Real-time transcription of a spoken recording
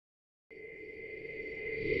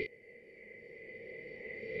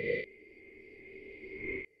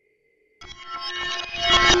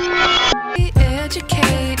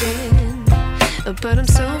but I'm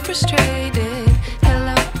so frustrated.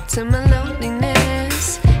 Hello to my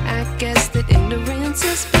loneliness. I guess that ignorance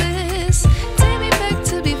is bliss. Take me back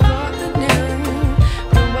to before the new.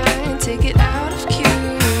 Rewind, take it out of cue.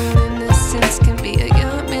 Innocence can be a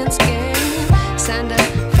young man's game. Signed up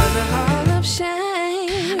for the hall of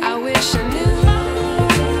shame. I wish I knew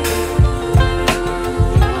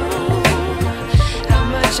how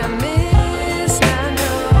much I miss not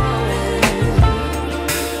knowing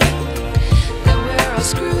that we're all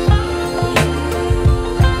screwed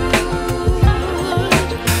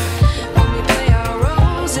when we play our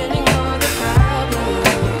roles and ignore the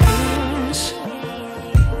problems.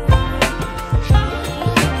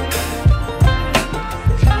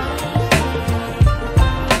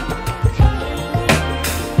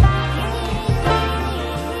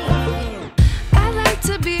 I like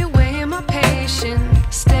to be away in my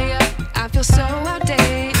patience. Stay up, I feel so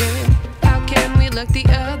outdated. How can we look the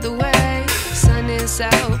other way? Sun is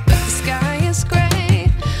out, but the sky is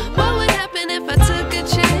gray. What would happen if I took a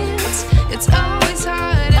chance? It's always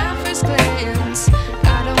hard at first glance.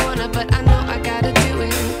 I don't wanna, but I know I gotta do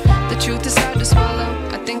it. The truth is hard to swallow,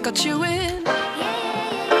 I think I'll chew it.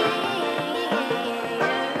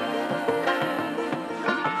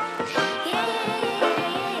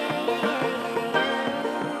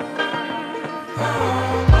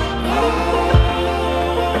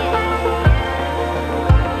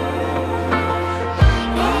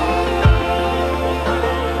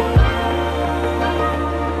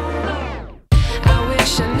 I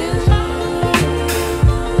wish I knew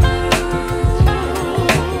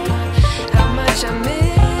how much I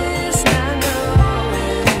miss not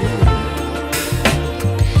knowing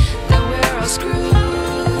that we're all screwed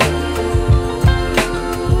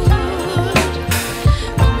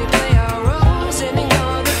when we play our roles and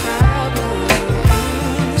ignore the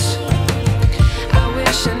problems. I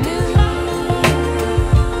wish I knew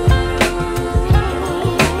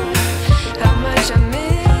how much I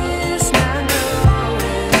miss not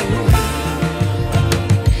knowing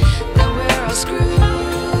that we're all screwed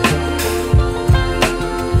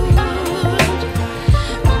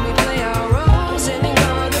when we play our roles and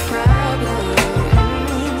ignore the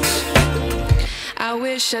problems. I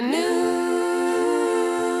wish I knew.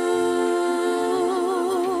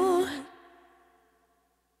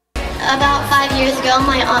 About 5 years ago,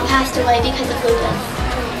 my aunt passed away because of lupus.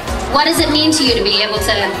 What does it mean to you to be able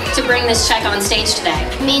to bring this check on stage today?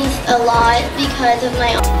 It means a lot because of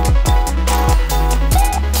my aunt.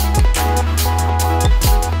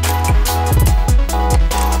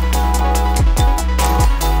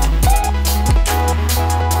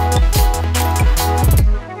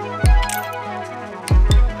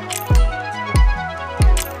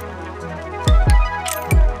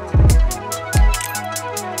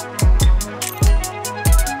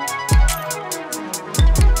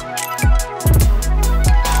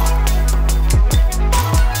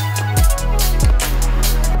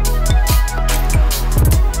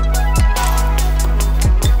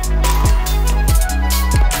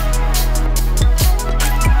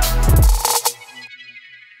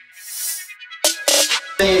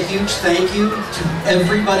 Say a huge thank you to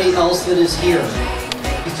everybody else that is here,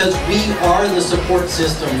 because we are the support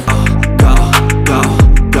system.